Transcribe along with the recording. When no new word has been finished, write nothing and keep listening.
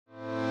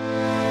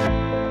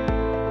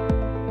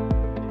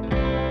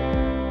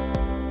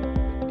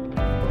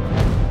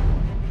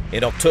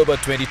In October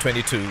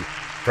 2022,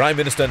 Prime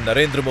Minister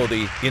Narendra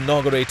Modi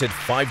inaugurated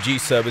 5G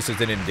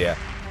services in India.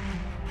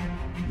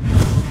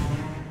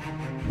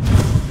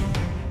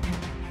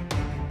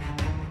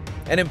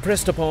 And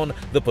impressed upon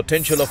the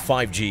potential of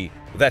 5G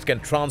that can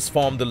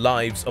transform the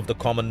lives of the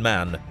common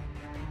man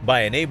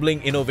by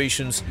enabling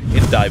innovations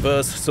in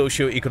diverse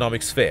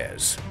socio-economic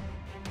spheres.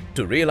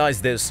 To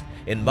realize this,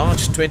 in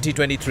March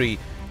 2023,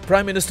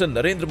 Prime Minister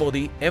Narendra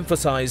Modi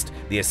emphasized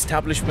the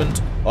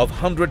establishment of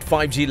 100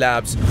 5G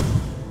labs.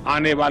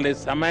 आने वाले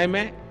समय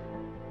में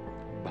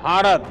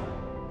भारत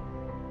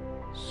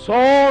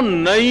 100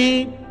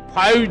 नई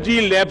 5G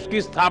labs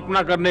की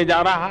स्थापना करने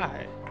जा रहा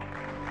है।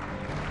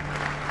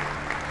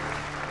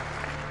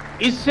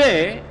 इससे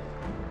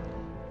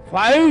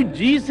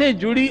 5G से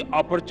जुड़ी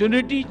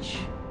अपॉर्चुनिटीज,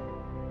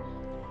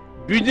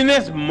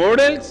 बिजनेस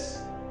मॉडल्स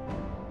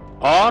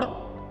और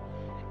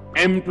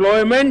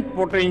एम्प्लॉयमेंट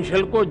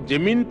पोटेंशियल को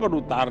जमीन पर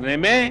उतारने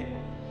में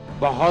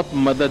बहुत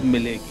मदद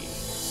मिलेगी।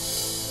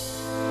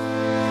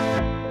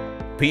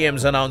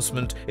 PM's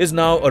announcement is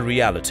now a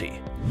reality,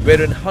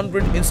 wherein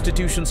 100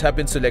 institutions have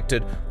been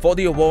selected for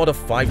the award of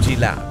 5G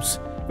labs,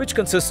 which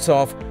consists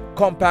of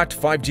compact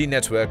 5G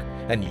network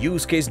and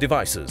use case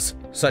devices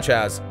such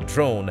as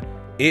drone,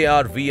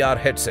 AR/VR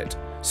headset,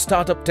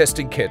 startup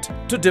testing kit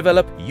to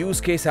develop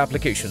use case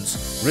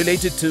applications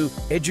related to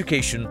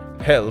education,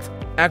 health,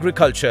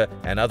 agriculture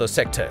and other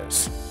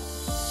sectors.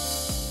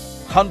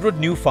 100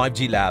 new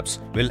 5G labs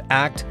will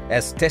act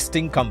as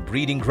testing cum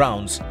breeding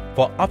grounds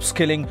for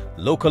upskilling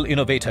local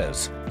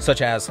innovators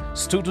such as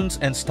students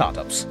and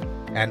startups,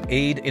 and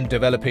aid in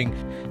developing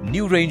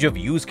new range of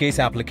use case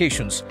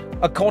applications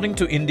according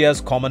to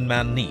India's common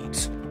man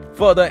needs,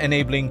 further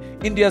enabling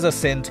India's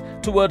ascent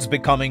towards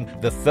becoming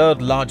the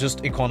third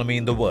largest economy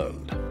in the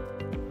world.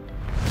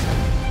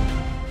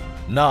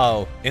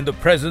 Now, in the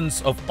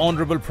presence of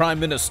Honorable Prime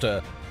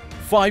Minister,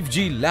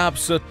 5G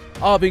labs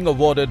are being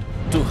awarded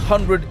to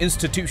 100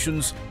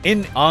 institutions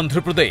in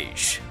Andhra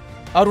Pradesh,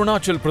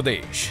 Arunachal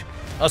Pradesh,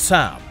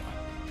 Assam,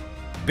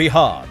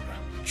 Bihar,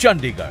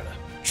 Chandigarh,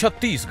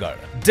 Chhattisgarh,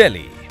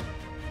 Delhi,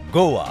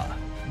 Goa,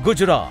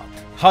 Gujarat,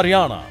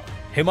 Haryana,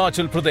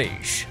 Himachal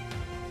Pradesh,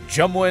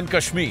 Jammu and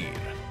Kashmir,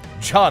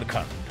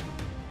 Jharkhand,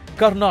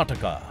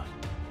 Karnataka,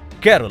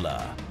 Kerala,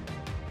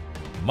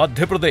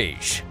 Madhya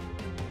Pradesh,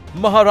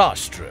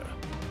 Maharashtra,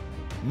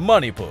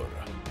 Manipur,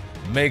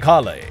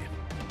 Meghalaya,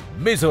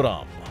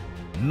 Mizoram,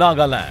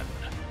 Nagaland,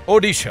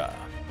 Odisha,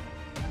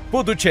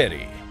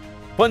 Puducherry,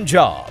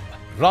 Punjab,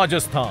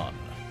 Rajasthan,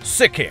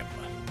 Sikkim,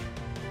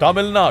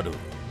 Tamil Nadu,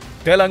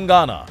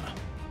 Telangana,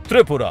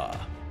 Tripura,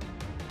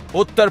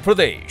 Uttar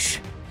Pradesh,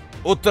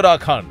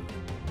 Uttarakhand,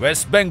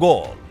 West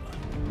Bengal.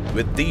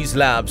 With these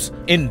labs,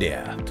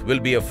 India will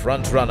be a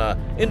front runner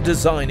in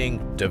designing,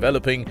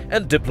 developing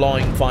and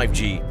deploying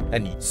 5G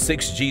and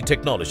 6G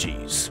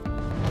technologies.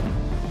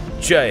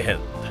 Jai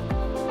Hind.